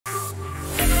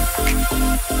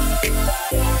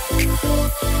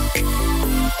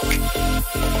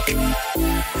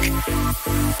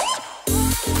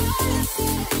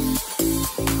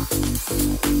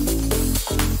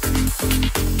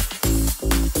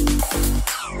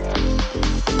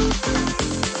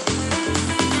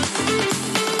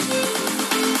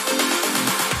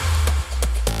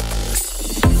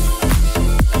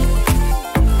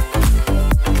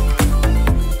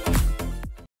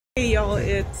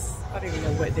I don't even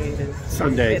know what day it is.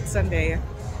 Sunday. It's Sunday.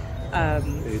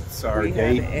 It's our we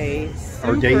day. Had a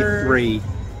Our day super, 3.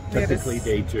 Technically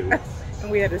day 2.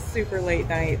 And we had a super late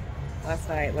night last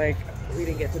night. Like, we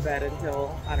didn't get to bed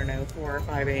until, I don't know, 4 or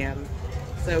 5 a.m.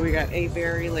 So we got a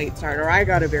very late start, or I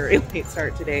got a very late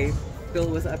start today. Bill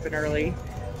was up and early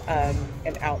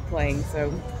and out playing,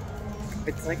 so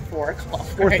it's like 4 o'clock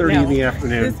 4:30 right now. in the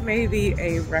afternoon. This may be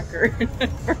a record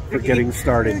for getting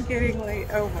started. For getting late.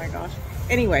 Oh my gosh.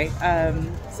 Anyway,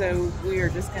 so we are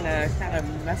just gonna kind of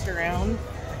mess around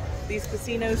these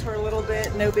casinos for a little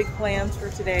bit. No big plans for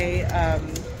today,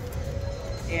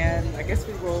 and I guess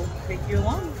we will take you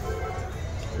along.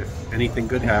 If anything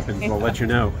good happens, we'll let you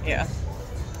know. Yeah.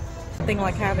 Nothing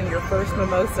like having your first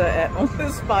mimosa at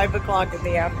almost 5 o'clock in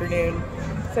the afternoon.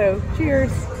 So,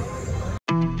 cheers.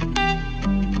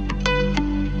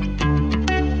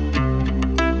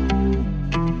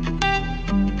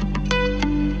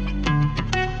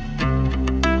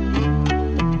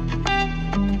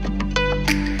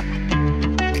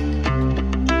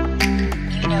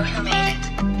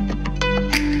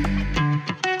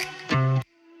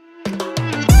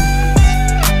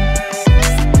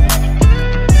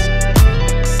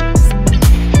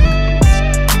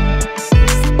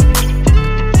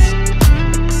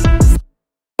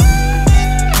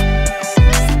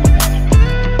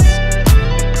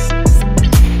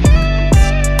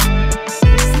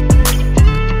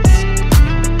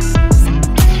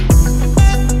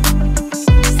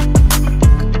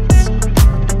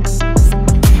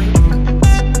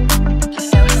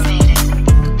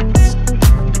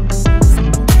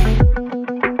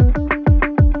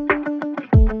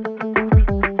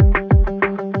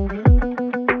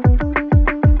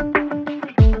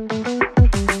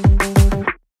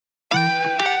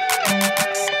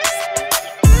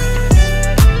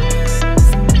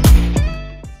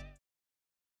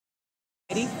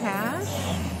 Cash.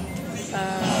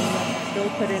 Bill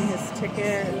put in his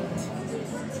ticket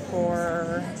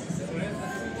for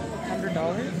 $100.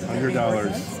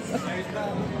 $100.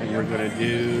 And we're going to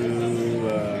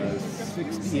do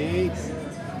 68.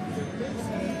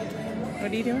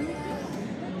 What are you doing?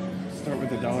 Start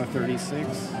with $1.36.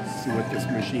 See what this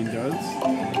machine does.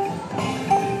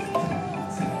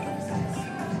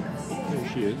 There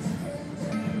she is.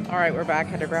 All right, we're back.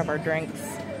 Had to grab our drinks.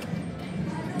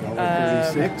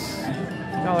 $1.36.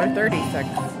 $1.36.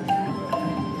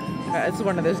 It's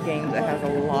one of those games that has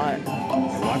a lot of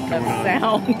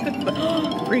sound.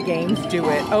 3 games do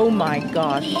it. Oh my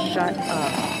gosh, shut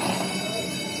up.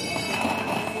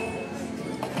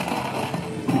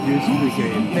 Reduce 3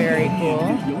 games. Very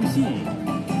cool.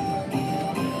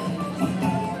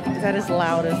 Is that as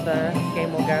loud as the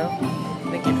game will go? I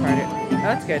think you tried it. Oh,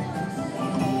 that's good.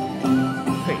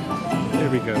 Sweet. There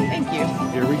we go. Thank you.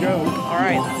 Here we go. All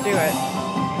right, let's do it.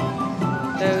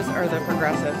 Those are the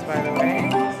progressives, by the way.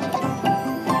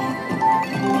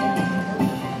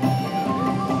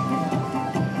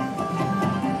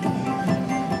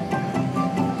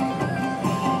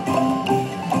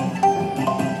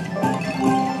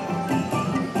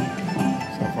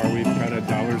 So far we've got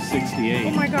 $1.68.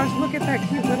 Oh my gosh, look at that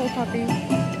cute little puppy.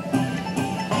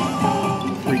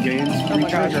 3 games. Oh my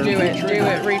gosh, do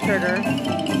it, re-trigger.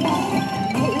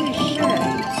 Holy shit.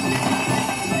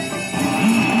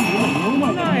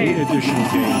 Nice. Additional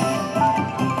game.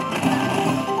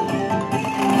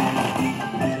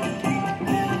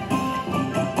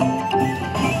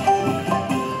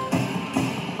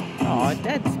 Aw,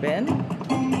 dead spin.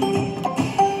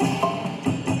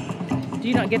 Do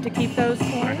you not get to keep those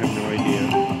coins? I have no idea.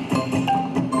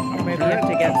 Or maybe you have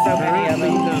to get so many of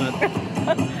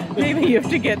them. Maybe you have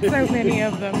to get so many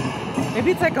of them.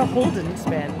 Maybe it's like a hold-and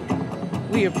spin.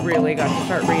 We have really got to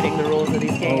start reading the rules of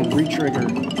these games. Oh, re-trigger.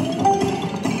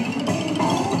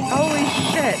 Holy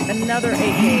shit, another 8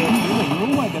 games.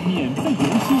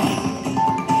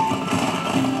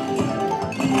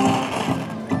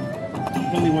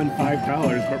 Only won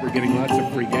 $5, but we're getting lots of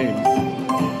free games.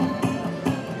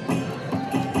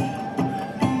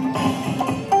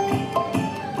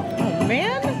 Oh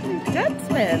man, dead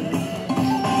spins.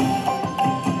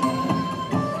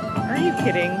 Are you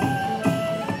kidding?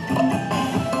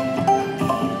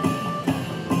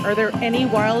 Are there any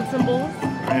wild symbols?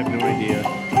 I have no idea.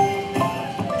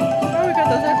 Oh, we got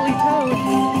those ugly toads.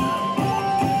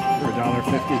 For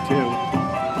 $1.52.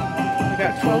 We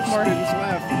got 12 more spins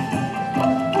left.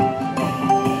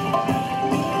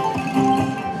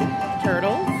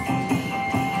 turtles.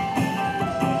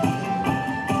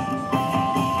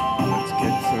 Let's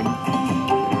get some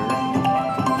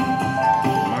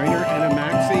minor and a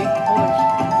maxi.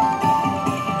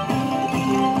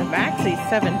 The maxi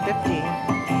 $7.50.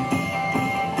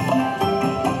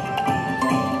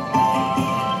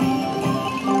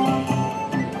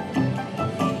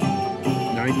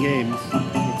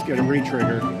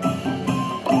 re-trigger.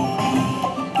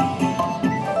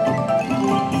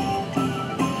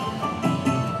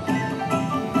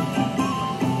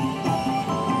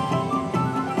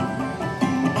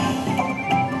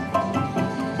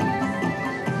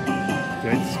 Did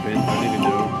I spin? I don't even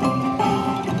know.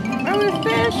 Oh, a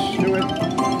fish! Do it.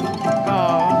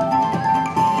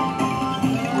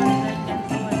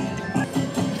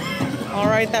 All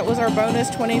right, that was our bonus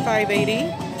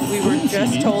 2580. We were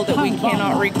just told that we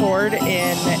cannot record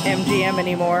in MGM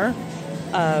anymore,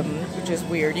 which is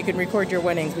weird. You can record your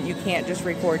winnings, but you can't just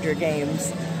record your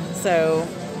games. So,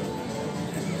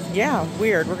 yeah,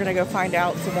 weird. We're gonna go find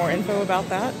out some more info about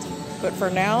that. But for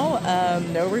now,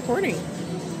 no recording.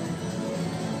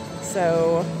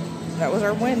 So that was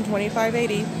our win,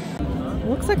 2580.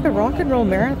 Looks like the Rock and Roll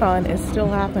Marathon is still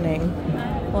happening.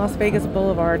 Las Vegas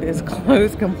Boulevard is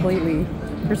closed completely.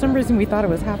 For some reason we thought it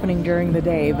was happening during the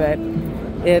day, but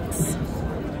it's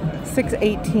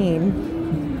 6:18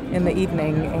 in the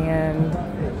evening, and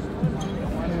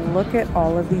look at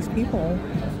all of these people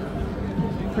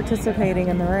participating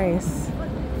in the race.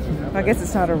 I guess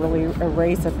it's not really a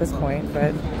race at this point,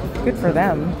 but good for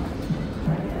them.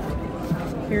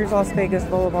 Here's Las Vegas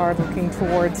Boulevard looking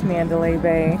towards Mandalay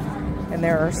Bay, and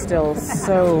there are still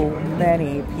so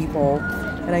many people.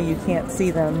 I know you can't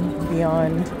see them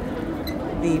beyond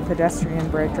the pedestrian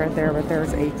bridge right there, but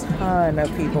there's a ton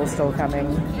of people still coming.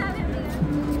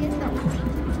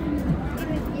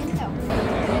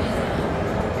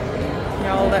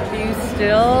 Y'all, that view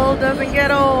still doesn't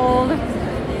get old.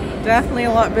 Definitely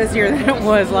a lot busier than it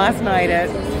was last night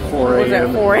at 4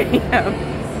 a.m. 4 a.m.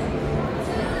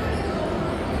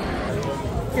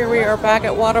 Here we are back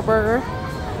at Whataburger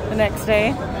the next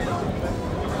day.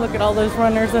 Look at all those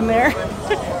runners in there.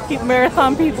 Keep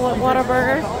marathon people at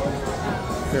Whataburger.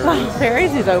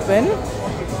 Perry's is open.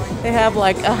 They have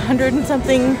like 100 and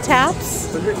something taps.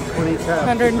 120 taps.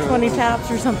 120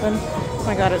 taps or something. Oh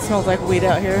my god, it smells like weed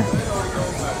out here.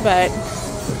 But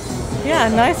yeah,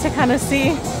 nice to kind of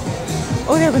see.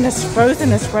 Oh, they have a frozen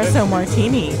espresso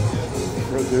martini.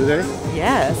 Oh, do they?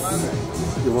 Yes.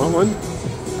 You want one?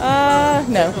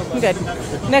 No, I'm good.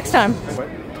 Next time.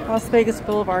 Las Vegas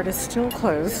Boulevard is still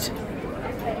closed. I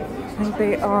think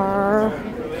they are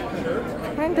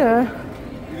trying to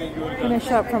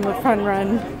finish up from the fun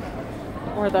run,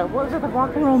 or the, what was it, the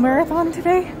Rock and Roll Marathon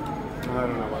today? I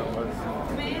don't know what it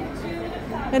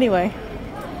was. Anyway,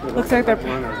 looks like they're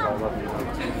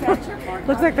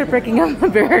looks like they're picking up the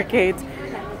barricades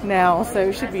now, so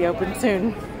it should be open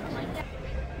soon.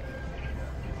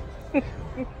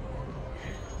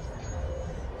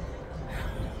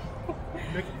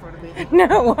 Making fun of me?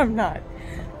 No, I'm not.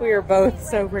 We are both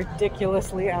so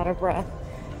ridiculously out of breath.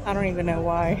 I don't even know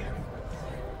why.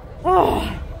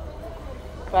 Oh,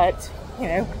 but, you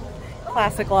know,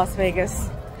 classic Las Vegas.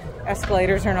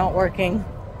 Escalators are not working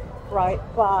right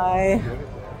by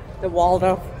the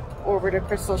Waldorf Orbiter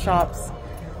crystal shops.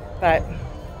 But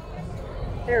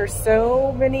there are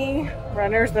so many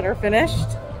runners that are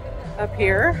finished up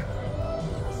here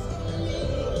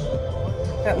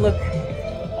that look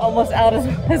almost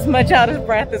as much out of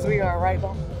breath as we are, right,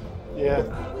 Bill? Yeah,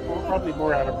 we're probably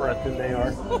more out of breath than they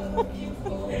are.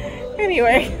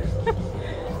 Anyway,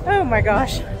 oh my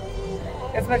gosh.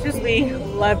 As much as we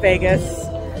love Vegas,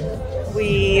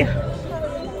 we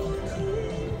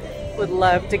would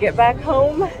love to get back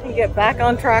home and get back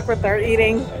on track with our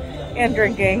eating and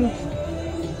drinking.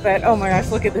 But oh my gosh,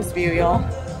 look at this view, y'all.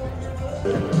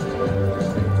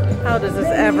 How does this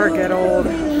ever get old?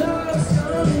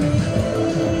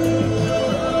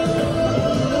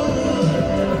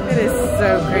 It is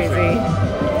so crazy.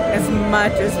 As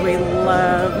much as we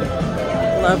love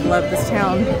this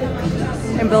town.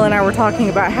 And Bill and I were talking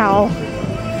about how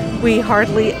we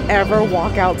hardly ever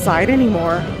walk outside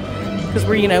anymore. Because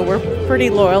we're, you know, we're pretty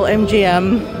loyal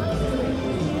MGM.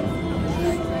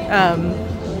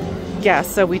 Yeah,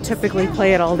 so we typically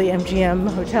play at all the MGM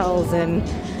hotels, and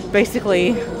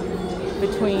basically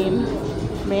between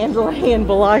Mandalay and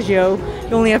Bellagio,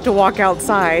 you only have to walk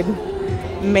outside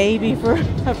maybe for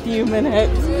a few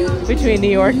minutes between New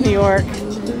York,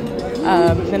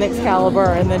 then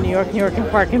Excalibur, and then New York, and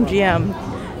Park MGM.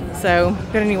 So,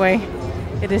 but anyway,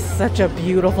 it is such a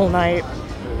beautiful night.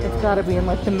 It's got to be in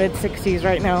like the mid-60s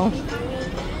right now,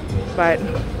 but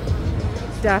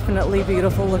definitely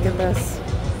beautiful. Look at this.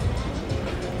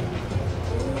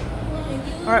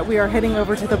 All right, we are heading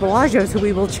over to the Bellagio, so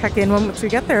we will check in once we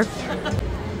get there.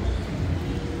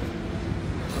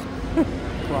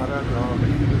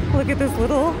 Look at this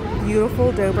little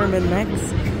beautiful Doberman mix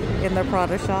in the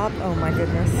Prada shop. Oh my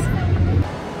goodness.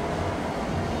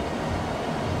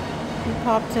 We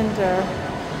popped into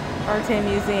Arte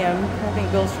Museum. I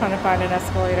think Bill's trying to find an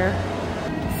escalator.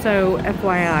 So,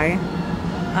 FYI,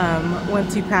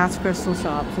 once you pass Crystal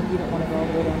Shops, if you don't want to go all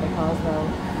the way down to Cosmo,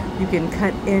 you can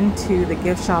cut into the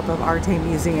gift shop of Arte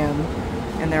Museum.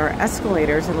 And there are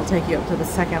escalators that'll take you up to the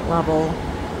second level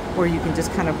where you can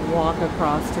just kind of walk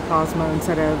across to Cosmo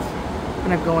instead of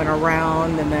kind of going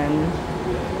around and then,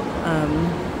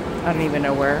 I don't even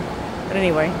know where. But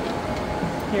anyway,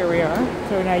 here we are.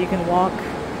 So now you can walk.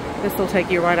 This will take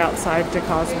you right outside to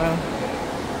Cosmo.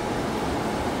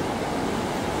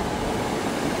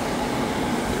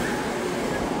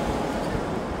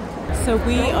 So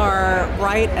we are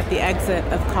right at the exit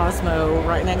of Cosmo,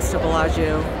 right next to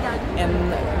Bellagio,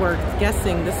 and we're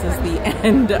guessing this is the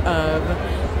end of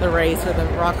the race or the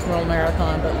Rock and Roll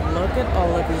Marathon, but look at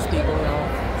all of these people, y'all.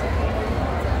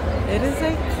 It is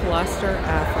a cluster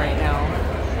F right now.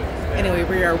 Anyway,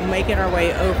 we are making our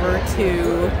way over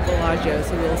to Bellagio,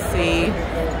 so we'll see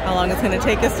how long it's going to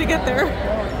take us to get there.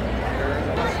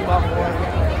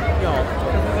 Y'all,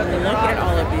 look at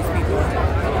all of these people.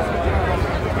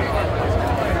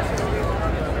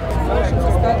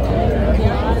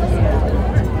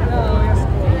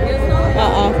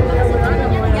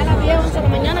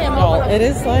 Y'all, it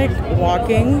is like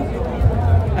walking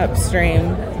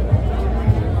upstream.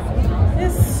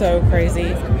 It's so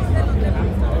crazy.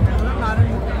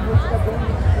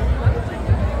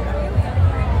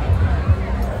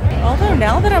 Although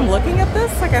now that I'm looking at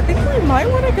this, like I think we might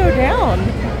want to go down.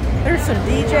 There's some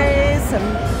DJs,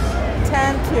 some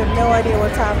tent. You have no idea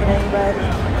what's happening, but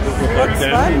it looks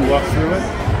fun. And walk through it.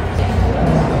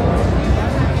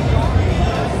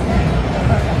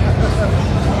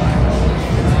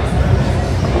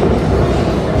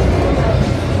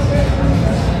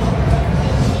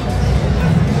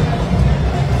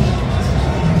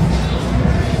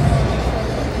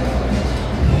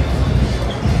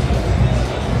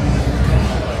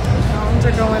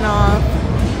 Going off,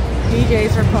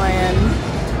 DJs are playing.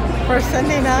 For a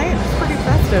Sunday night, it's pretty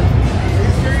festive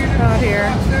out here.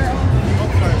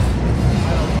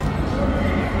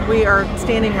 We are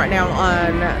standing right now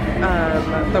on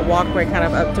the walkway kind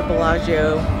of up to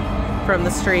Bellagio from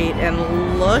the street, and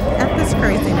look at this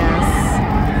craziness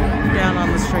down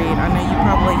on the street. I know you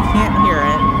probably can't hear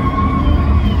it.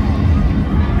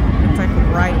 It's like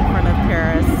right in front of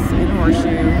Paris in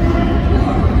Horseshoe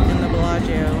in the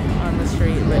Bellagio.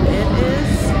 Street, but it is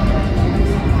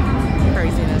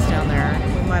craziness down there.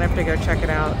 We might have to go check it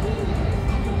out.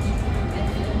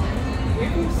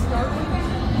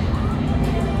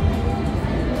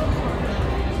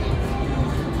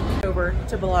 Over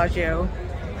to Bellagio,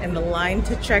 and the line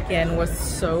to check in was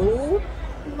so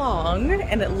long,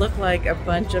 and it looked like a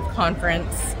bunch of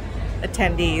conference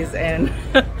attendees, and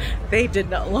they did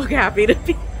not look happy to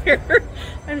be here.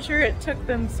 I'm sure it took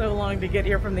them so long to get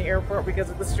here from the airport because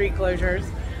of the street closures.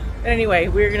 But anyway,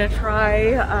 we're gonna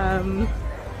try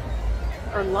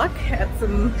our luck at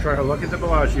some Try to look at the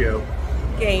Bellagio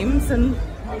games, and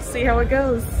we'll see how it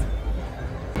goes.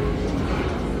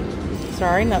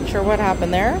 Sorry, not sure what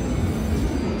happened there.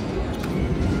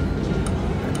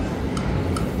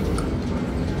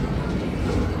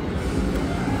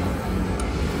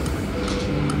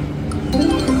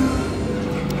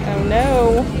 Oh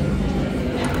no.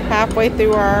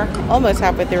 Almost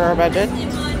halfway through our budget.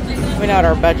 Well, not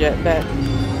our budget, but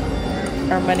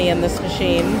our money in this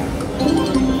machine.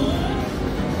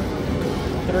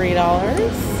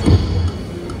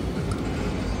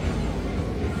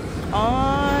 $3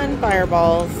 on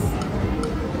Fireballs.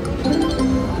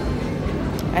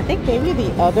 I think maybe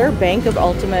the other Bank of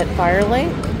Ultimate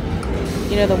Firelink.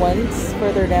 You know, the ones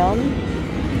further down.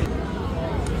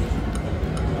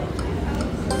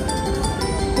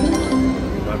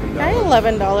 Okay,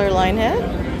 $11 line hit.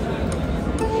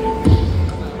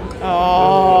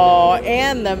 Oh,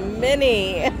 and the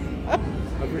mini.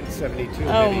 172.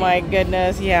 Oh my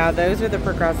goodness. Yeah, those are the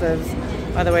progressives.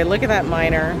 By the way, look at that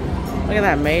minor. Look at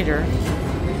that major.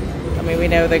 I mean, we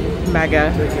know the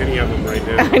mega. Take any of them right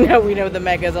now. I know we know the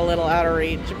mega's a little out of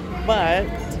reach, but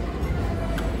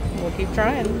we'll keep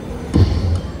trying.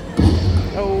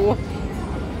 Oh.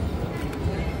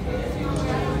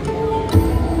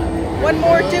 One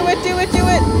more, do it, do it, do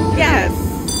it. Yes.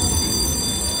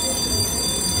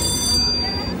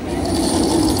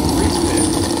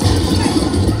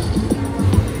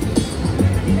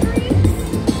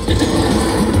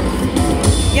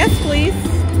 Yes, please.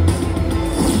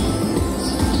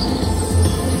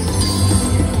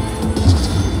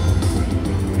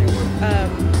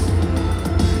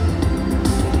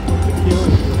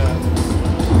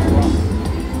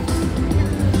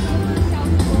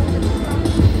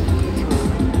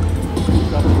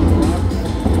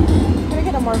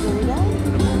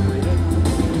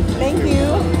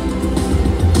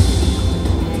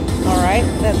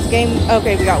 That's game.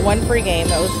 Okay, we got one free game.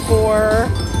 That was for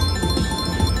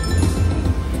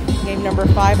game number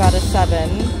 5 out of 7.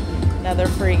 Another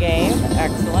free game.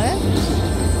 Excellent.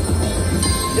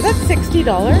 Is that $60?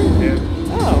 Yeah.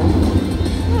 Oh,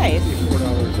 nice.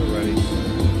 $4 already.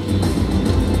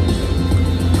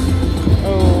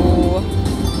 Oh.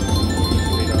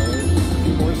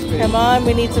 $3. More space. Come on,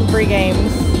 we need some free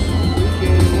games.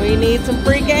 We need some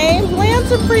free games. Land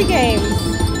some free games.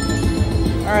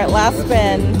 All right, last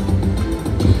spin.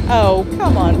 Oh,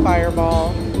 come on,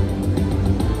 Fireball.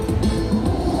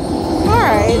 All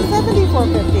right,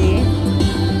 $74.50.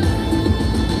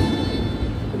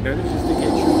 It manages to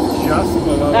get you just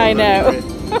below. I know.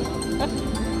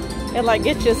 100. It like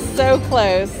gets you so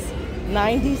close.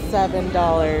 $97.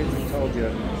 Told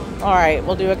you. All right,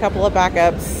 we'll do a couple of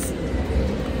backups.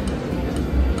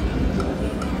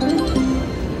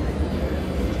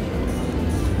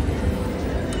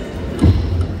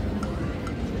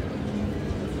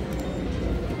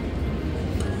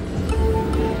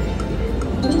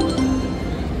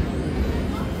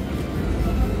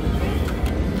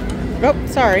 Oh,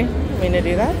 sorry. Didn't mean to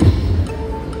do that.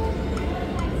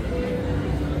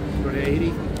 Go to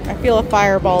 80. I feel a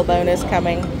Fireball bonus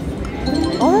coming.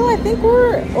 Although I think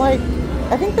we're like,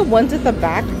 I think the ones at the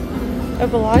back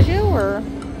of Bellagio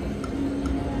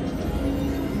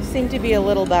seem to be a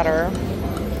little better.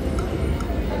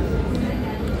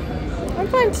 I'm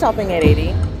fine stopping at 80.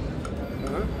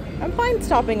 Uh-huh. I'm fine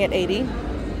stopping at 80.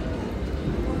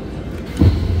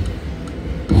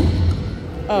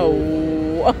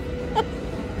 Oh.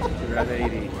 You're at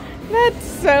 80. That's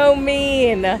so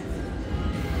mean.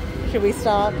 Should we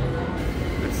stop?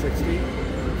 At 60.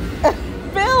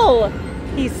 Bill!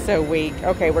 He's so weak.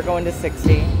 Okay, we're going to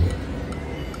 60.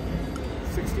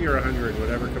 60 or 100,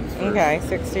 whatever comes first. Okay,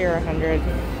 60 or 100.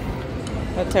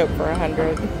 Let's hope for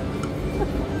 100.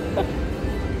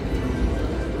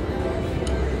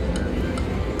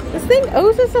 This thing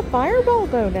owes us a Fireball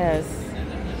bonus.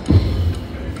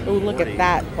 Oh, look at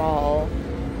that ball.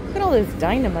 Look at all those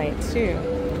dynamites, too.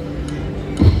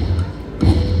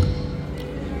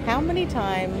 How many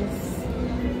times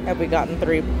have we gotten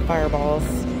 3 Fireballs?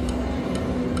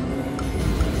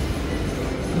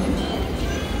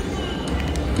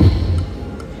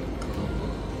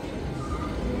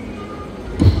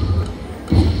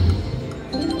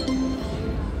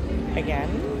 Again.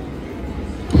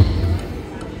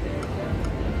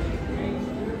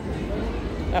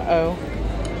 Uh-oh.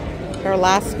 Our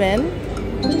last spin.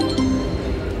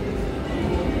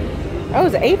 Oh,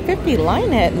 it's an 850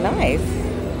 line hit. Nice.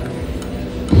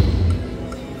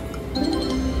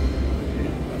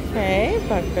 Okay,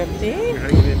 $1.50. You're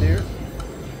hanging in there.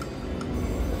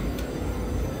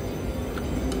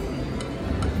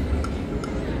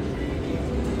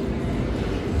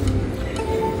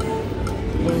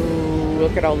 Ooh,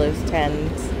 look at all those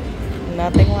 10s.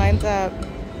 Nothing lines up.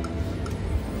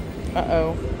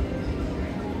 Uh-oh.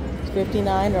 It's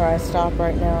 59 or I stop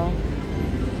right now.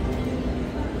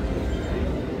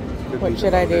 What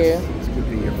should I do? This could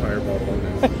be your Fireball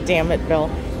bonus. Damn it, Bill.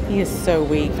 He is so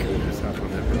weak. Just hop on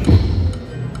that machine.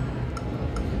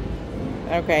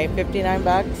 Okay,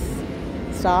 $59.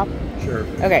 Stop. Sure.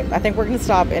 Okay, I think we're going to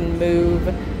stop and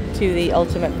move to the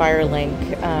Ultimate Fire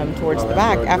Link towards the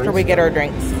back after we get our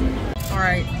drinks. All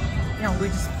right, we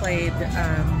just played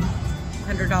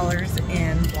 $100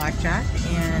 in blackjack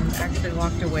and actually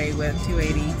walked away with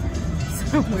 $280.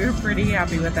 So we were pretty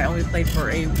happy with that, and we played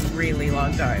for a really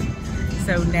long time.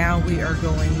 So now we are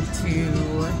going to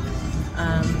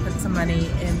put some money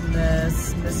in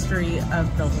this Mystery of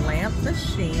the Lamp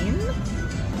machine.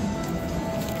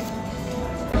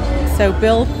 So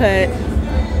Bill put,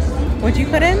 what'd you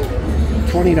put in?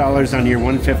 $20 on your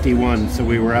 151, so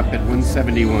we were up at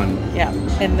 171. Yeah,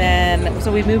 and then,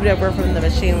 so we moved over from the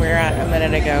machine we were at a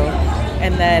minute ago,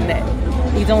 and then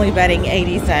he's only betting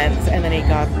 80 cents, and then he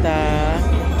got the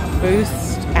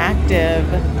Boost Active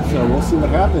So we'll see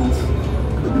what happens.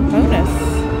 bonus.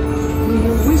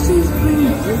 Your wishes bring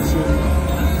fortune.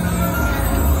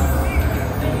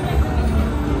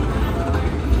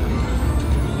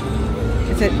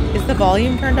 Is the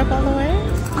volume turned up all the way?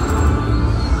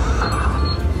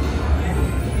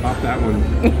 Pop that one.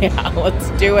 Yeah, let's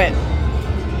do it.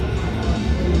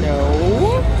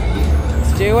 No.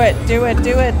 Let's do it, do it,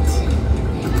 do it.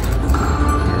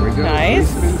 There we go.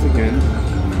 Nice. 3 spins again.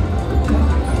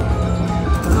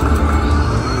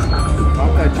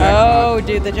 Pop that jackpot. Oh,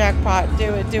 do the jackpot.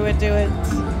 Do it, do it, do it.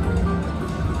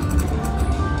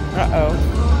 Uh-oh.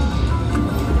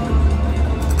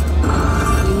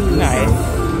 Nice.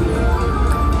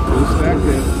 Boost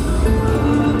active.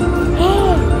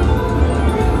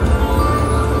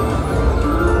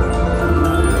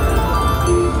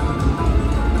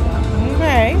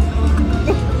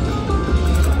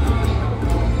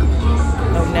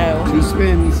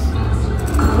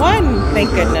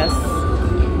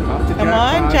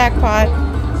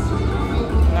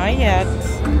 Not yet.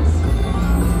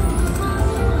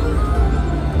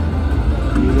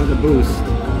 Another boost.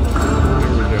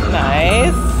 There we go.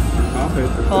 Nice. Pop it.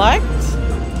 Collect?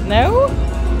 No?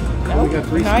 No. Oh, we got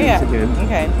 3 Not spins yet. again.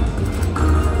 Okay.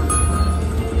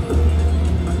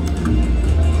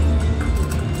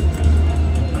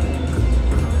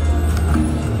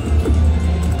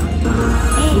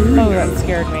 Oh, that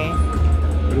scared me.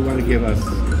 What do you want to give us?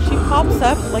 She pops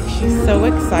up like she's so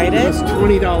excited. Give us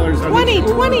 $20 on 20, each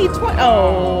 20, 20.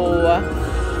 Oh.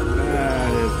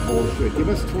 That is bullshit. Give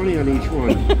us 20 on each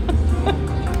one.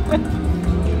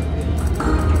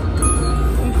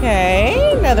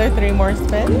 Okay, another 3 more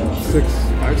spins.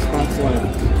 5 spots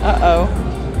left. Uh-oh.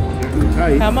 Getting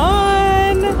tight. Come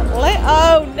on.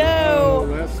 Oh, no.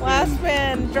 Oh, Last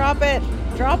spin. Drop it.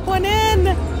 Drop one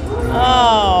in.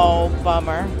 Oh,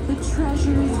 bummer. The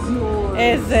treasure is yours.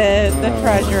 Is it? The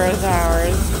treasure is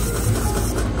ours.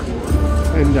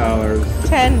 $10.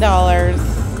 $10.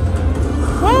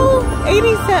 Well,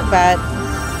 80-cent bet.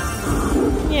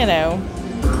 You know,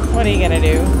 what are you going to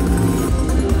do?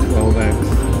 12x.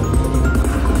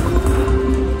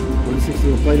 160.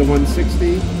 We'll play to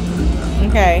 160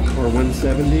 Okay. or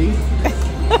 170.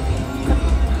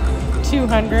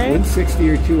 200. 160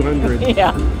 or 200.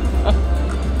 Yeah.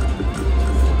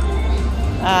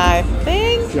 I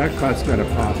think Jackpot's got a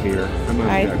pop here. Come on,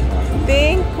 I Jackpot.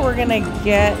 think we're gonna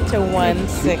get to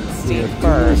 160 We have 2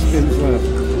 more first. spins left.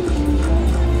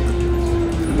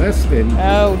 Last spin.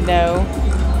 Oh no.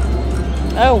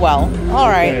 Oh well. All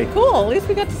right. Okay. Cool. At least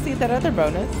we got to see that other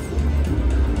bonus.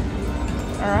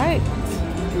 All right.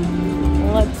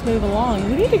 Let's move along.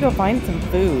 We need to go find some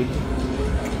food.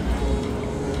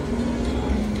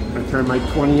 I turn my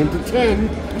 20 into 10.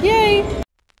 Yay!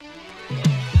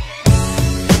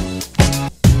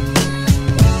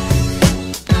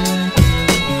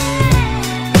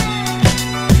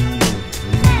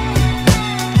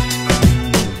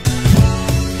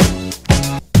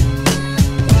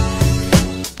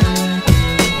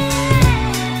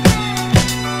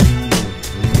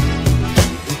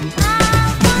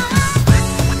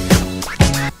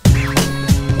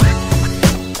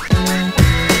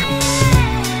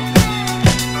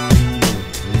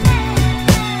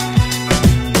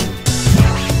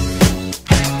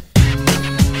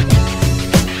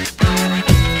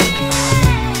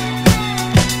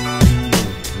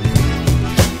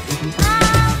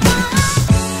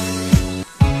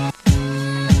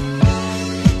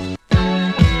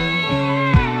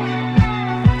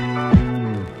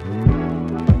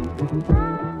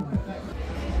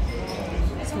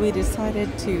 We decided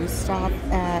to stop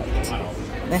at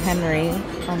the Henry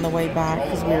on the way back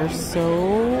because we were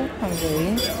so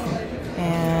hungry,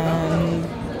 and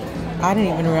I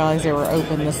didn't even realize they were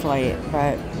open this late,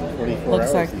 but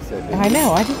looks like, I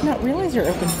know, I did not realize they're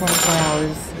open 24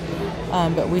 hours,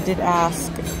 but we did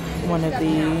ask one of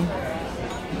the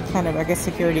kind of, I guess,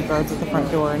 security guards at the front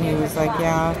door, and he was like,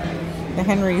 yeah, the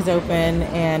Henry's open,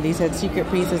 and he said Secret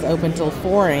Piece is open till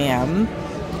 4 a.m.,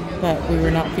 but we were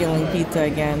not feeling pizza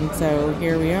again, so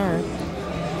here we are.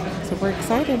 So we're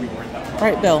excited.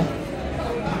 Right, Bill?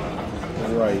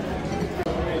 Right.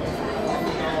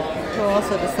 We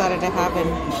also decided to have an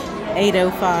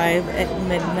 8:05 at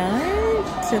midnight.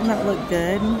 Didn't that look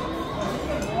good?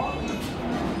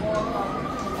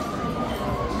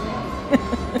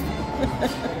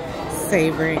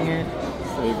 Savoring it.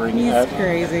 Savoring He's at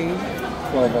crazy.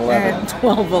 12:11. At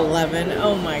 12:11.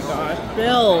 Oh my gosh,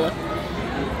 Bill.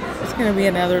 It's gonna be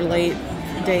another late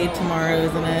day tomorrow,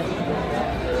 isn't it?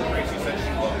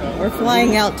 We're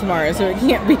flying out tomorrow, so it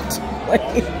can't be too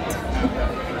late.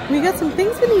 We got some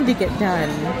things we need to get done,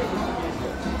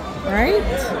 right?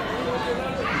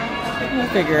 We'll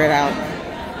figure it out.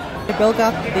 Bill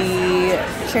got the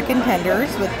chicken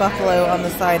tenders with buffalo on the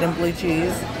side and blue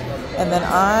cheese, and then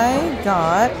I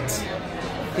got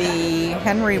the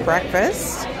Henry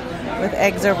breakfast with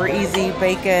eggs over easy,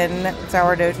 bacon,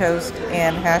 sourdough toast,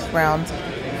 and hash browns.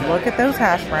 Look at those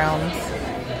hash browns.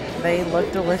 They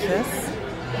look delicious.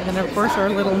 And then, of course, our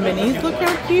little minis. Look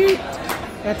how cute.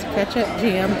 That's ketchup,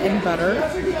 jam, and butter.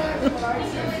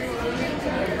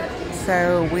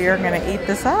 So we are going to eat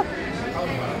this up.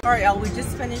 All right, y'all. We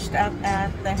just finished up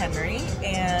at the Henry,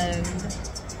 and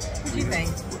what do you think?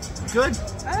 Good.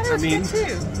 Oh, it was good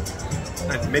too.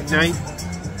 At midnight,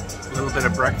 a little bit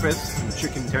of breakfast, some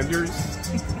chicken tenders.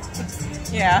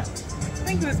 Yeah, I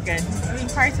think it was good. I mean,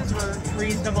 prices were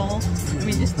reasonable. I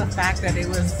mean, just the fact that it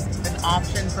was an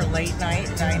option for late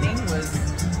night dining was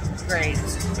great.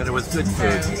 But it was good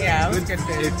food. So, yeah, it was good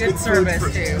food. Good service,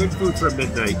 food too. Good food for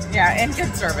midnight. Yeah, and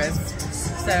good service.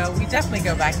 So we definitely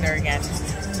go back there again.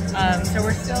 So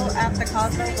we're still at the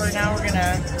Cosmo where now we're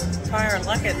gonna try our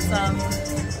luck at some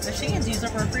machines, use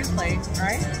up our free play,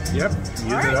 right? Yep,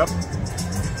 use it up.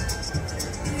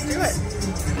 Let's do it.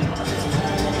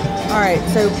 Alright,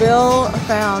 so Bill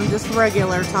found just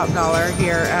regular top dollar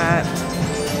here at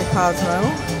the Cosmo.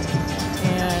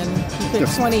 And he put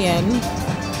 20 in.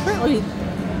 Apparently,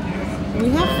 we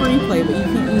have free play, but you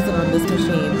can't use it on this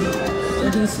machine. So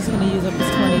he's just going to use up his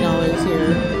 $20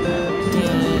 here.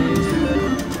 And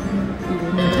we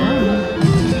will move on.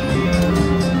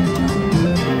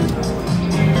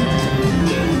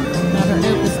 I don't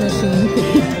know if this machine could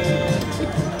be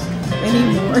any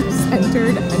more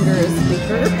centered under a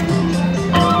speaker.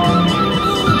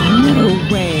 No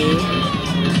way.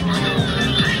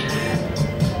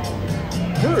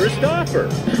 First offer.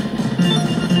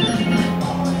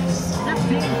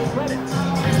 15 credits.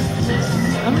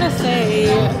 I'm gonna say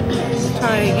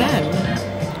try again.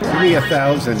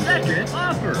 3,000. Second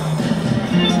offer.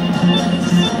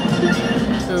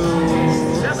 So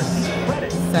 17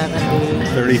 credits. 70.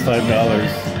 $35.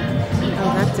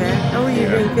 Oh, that's it. Oh, you're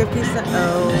doing 50 cents.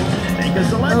 Oh. Make a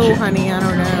selection. Oh, honey, I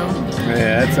don't know.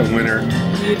 Yeah, that's a winner.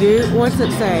 You do? What's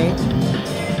it say?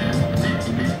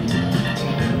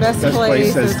 Best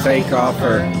place says take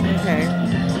offer. Okay.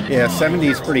 Yeah, 70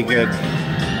 is pretty good.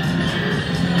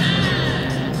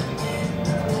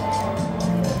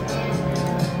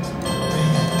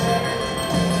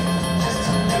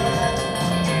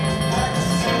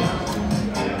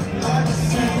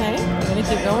 Okay, I'm gonna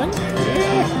keep going.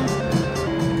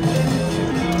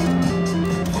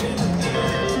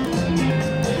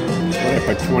 What, I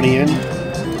put 20 in? I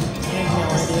have no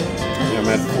idea. I'm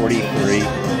at 43.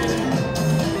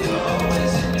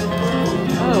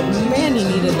 Oh man, you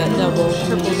needed that double,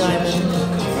 triple diamond.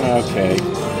 Okay.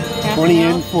 Half 20 an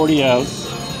in, ounce? 40 out.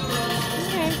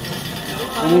 Okay.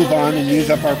 We'll move on and use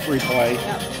up our free play.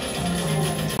 Yep.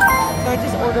 So I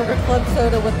just ordered a club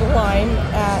soda with the lime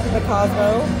at the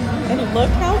Cosmo. And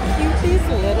look how cute these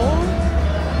little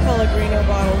Pellegrino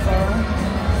bottles are.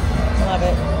 Love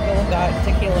it. Bill got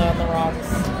tequila on the rocks.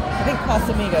 I think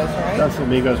Casamigos, right?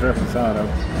 Casamigos Reposado.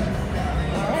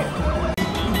 Alright.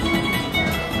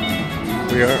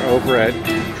 We are over at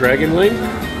Dragon Link.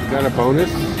 Got a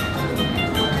bonus.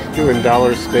 Doing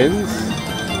dollar spins.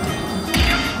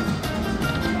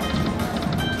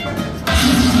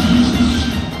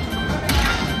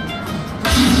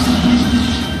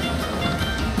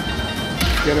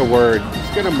 Get a word. Let's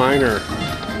get a minor.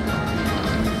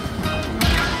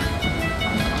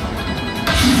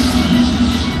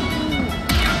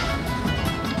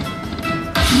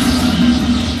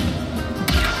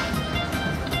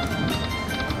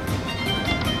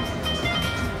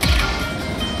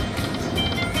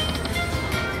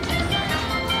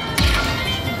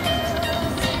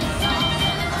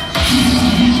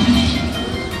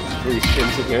 Three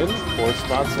spins again. 4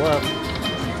 spots left.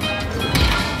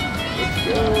 Let's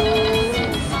go.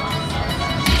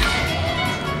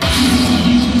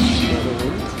 Another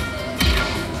one.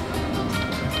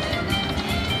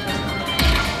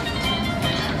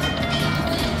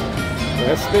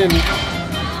 Last spin.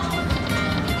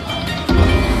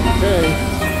 Okay.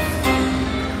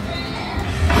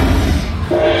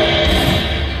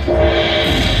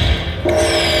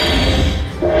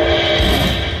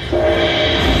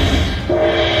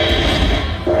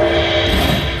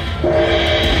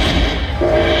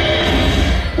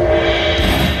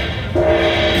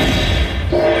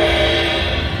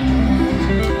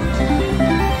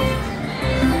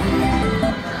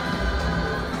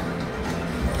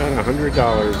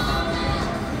 $100.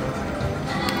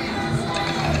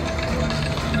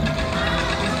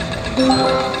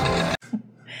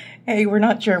 Hey, we're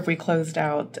not sure if we closed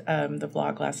out the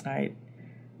vlog last night.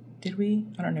 Did we?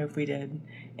 I don't know if we did.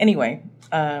 Anyway,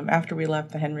 after we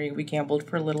left the Henry, we gambled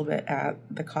for a little bit at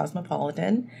the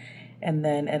Cosmopolitan and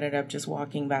then ended up just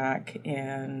walking back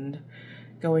and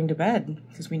going to bed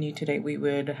because we knew today we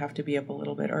would have to be up a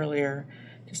little bit earlier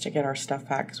just to get our stuff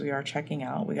packed because we are checking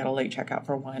out. We got a late checkout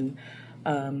for 1,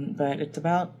 but it's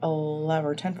about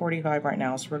 10:45 right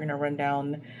now, so we're gonna run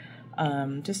down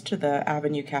just to the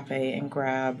Avenue Cafe and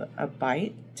grab a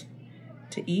bite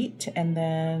to eat and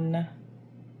then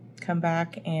come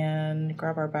back and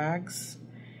grab our bags.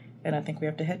 And I think we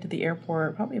have to head to the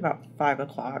airport probably about 5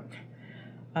 o'clock.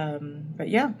 But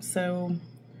yeah, so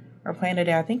our plan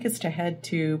today, I think, is to head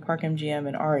to Park MGM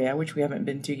and Aria, which we haven't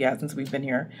been to yet since we've been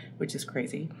here, which is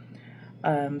crazy.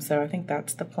 So I think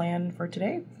that's the plan for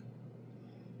today.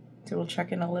 So we'll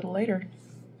check in a little later.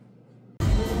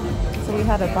 So we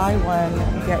had a buy one,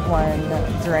 get one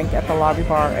drink at the lobby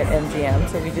bar at MGM.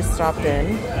 So we just stopped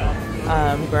in.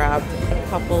 grab a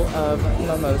couple of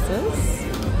mimosas,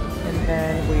 and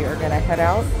then we are gonna head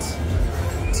out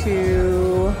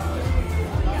to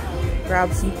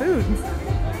grab some food.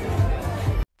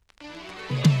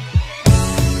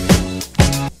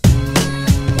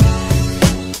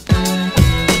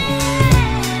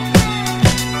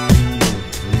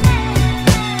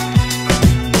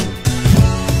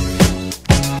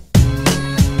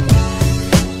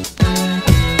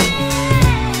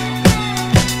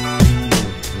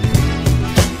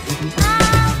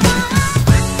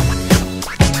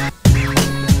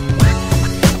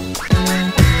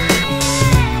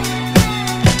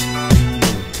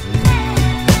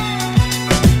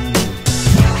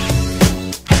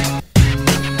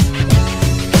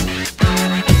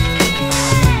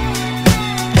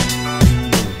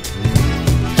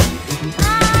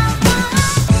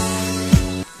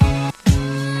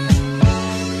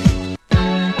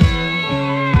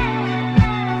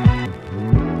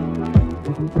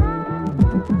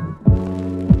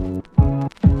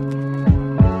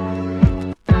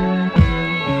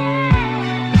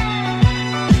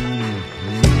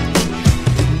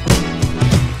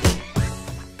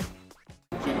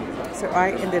 So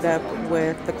I ended up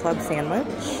with the club sandwich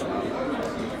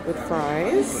with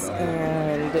fries,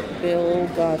 and Bill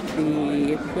got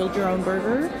the build your own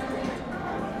burger,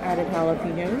 added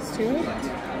jalapenos to it.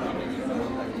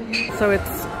 So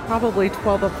it's probably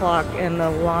 12 o'clock and the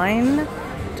line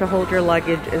to hold your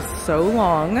luggage is so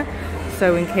long.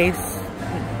 So in case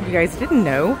you guys didn't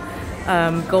know,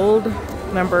 gold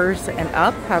members and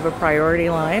up have a priority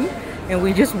line, and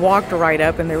we just walked right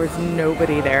up and there was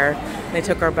nobody there. They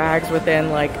took our bags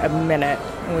within like a minute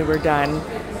and we were done.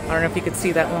 I don't know if you could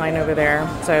see that line over there.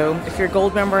 So if you're a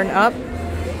gold member and up,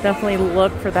 definitely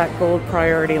look for that gold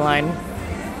priority line.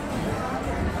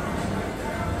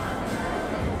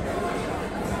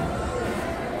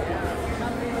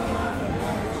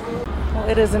 Well,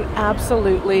 it is an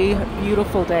absolutely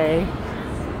beautiful day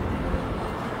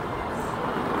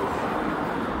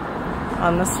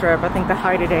on the Strip. I think the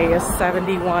high today is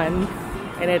 71,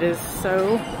 and it is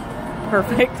so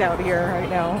perfect out here right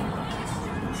now.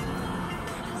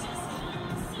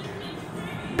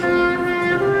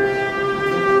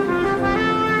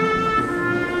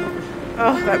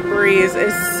 Oh, that breeze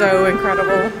is so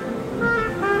incredible.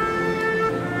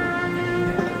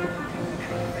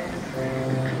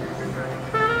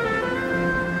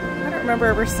 I don't remember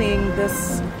ever seeing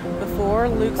this before.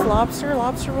 Luke's lobster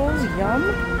rolls, yum.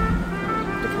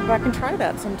 To come back and try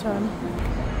that sometime.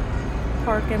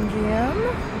 Park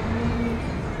MGM.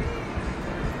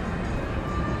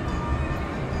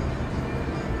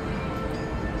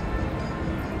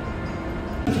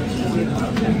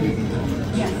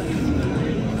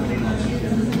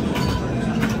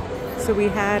 So we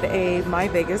had a My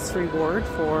Vegas reward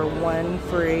for one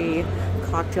free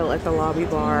cocktail at the lobby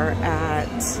bar at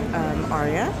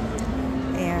Aria,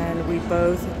 and we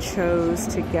both chose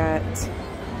to get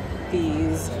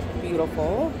these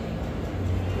beautiful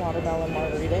watermelon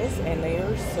margaritas, and they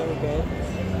are so good.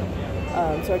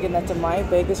 So again, that's a My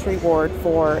Vegas reward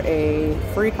for a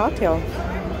free cocktail.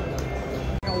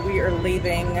 We are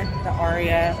leaving the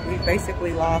Aria. We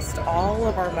basically lost all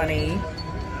of our money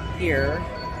here.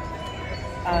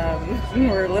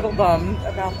 We're a little bummed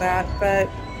about that, but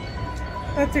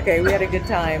that's okay. We had a good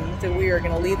time. So we are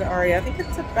going to leave the Aria. I think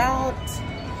it's about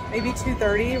maybe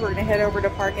 2:30. We're going to head over to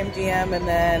Park MGM and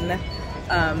then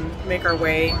make our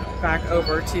way back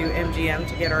over to MGM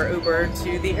to get our Uber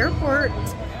to the airport.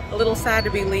 A little sad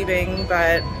to be leaving,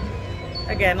 but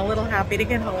again, a little happy to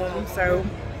get home. So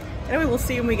anyway, we'll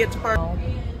see when we get to Park.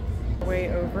 Way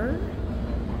over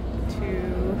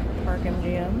to Park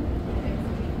MGM.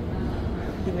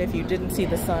 Even if you didn't see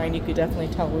the sign, you could definitely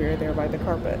tell we were there by the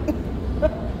carpet.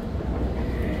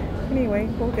 Anyway,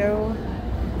 we'll go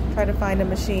try to find a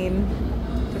machine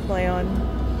to play on.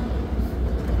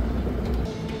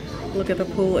 Look at the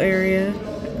pool area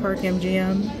at Park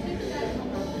MGM.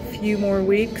 A few more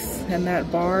weeks and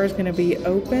that bar is going to be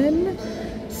open,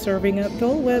 serving up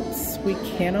Dole Whips. We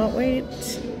cannot wait.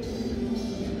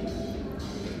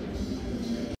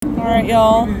 Alright,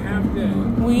 y'all.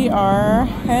 We are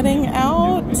heading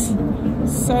out.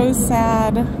 So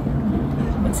sad.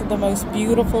 It's the most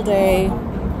beautiful day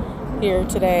here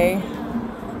today.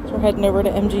 So we're heading over to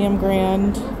MGM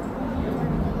Grand.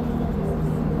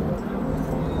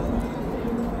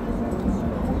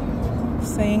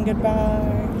 Saying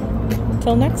goodbye.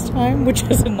 Till next time, which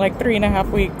is in like 3.5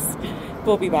 weeks.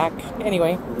 We'll be back.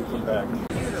 Anyway.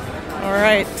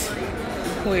 Alright.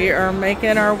 We are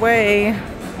making our way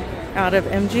out of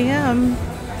MGM.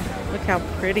 Look how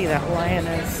pretty that lion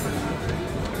is.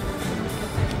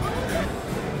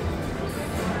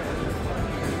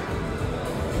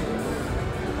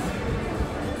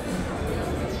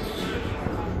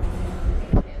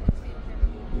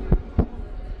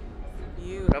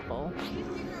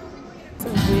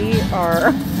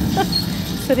 are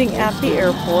sitting at the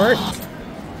airport.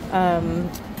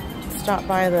 Stopped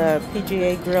by the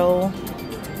PGA Grill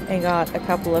and got a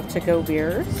couple of to-go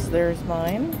beers. There's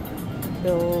mine.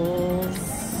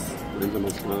 Bill's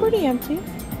pretty empty.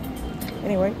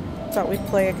 Anyway, thought we'd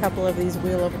play a couple of these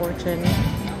Wheel of Fortune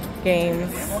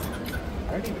games.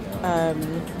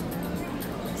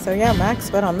 So yeah, max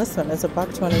bet on this one is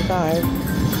 $1.25.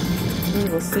 We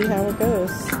will see how it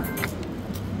goes.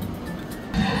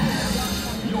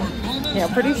 Yeah,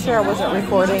 pretty sure I wasn't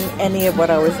recording any of what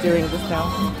I was doing just now.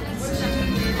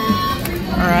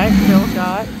 Alright, Bill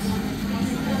got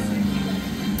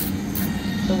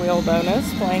the wheel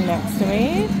bonus playing next to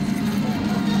me.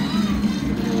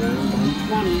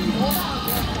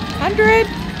 100,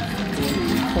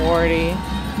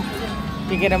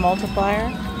 40. You get a multiplier?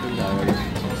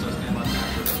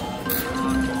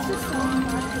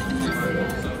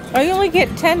 Oh, you only get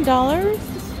 $10?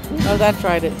 Oh, that's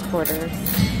right, it's quarters.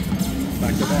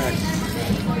 Back to back.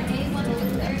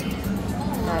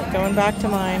 Alright, going back to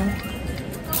mine.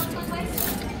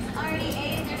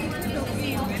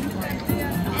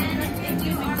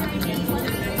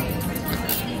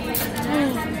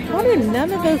 Why do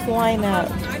none of those line up?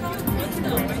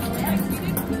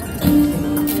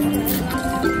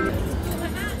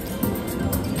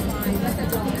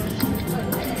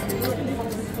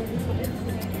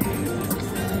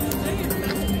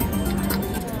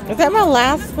 Is that my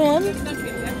last spin?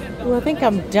 Ooh, I think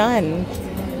I'm done.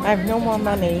 I have no more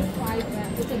money.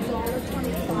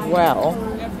 Well,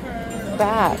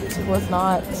 that was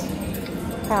not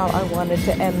how I wanted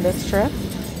to end this trip.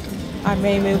 I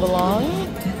may move along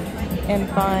and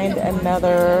find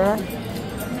another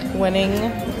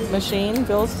winning machine.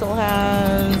 Bill still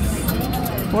has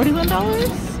 $41?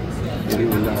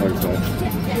 $41 left.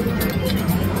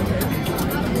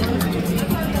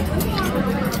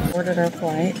 Ordered our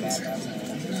flight.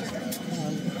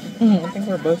 I think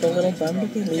we're both a little bummed to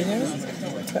be leaving,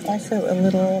 but also a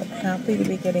little happy to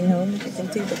be getting home. As you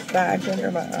can see the bags under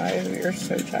my eyes. We are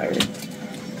so tired.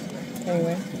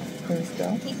 Anyway, here's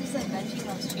Bill.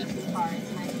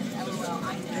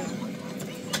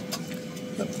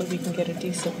 Hopefully we can get a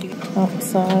decent deal.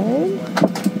 Outside.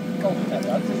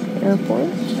 Airport.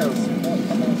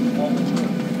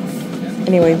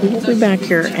 Anyway, we will be back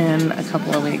here in a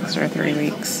couple of weeks or 3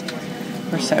 weeks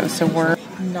or so. So we're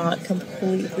not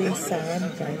completely sad,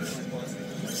 but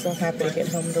still happy to get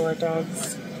home to our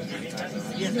dogs.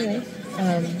 Anyway,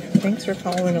 thanks for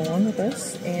following along with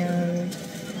us, and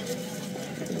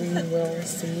we will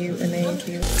see you in a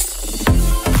few weeks.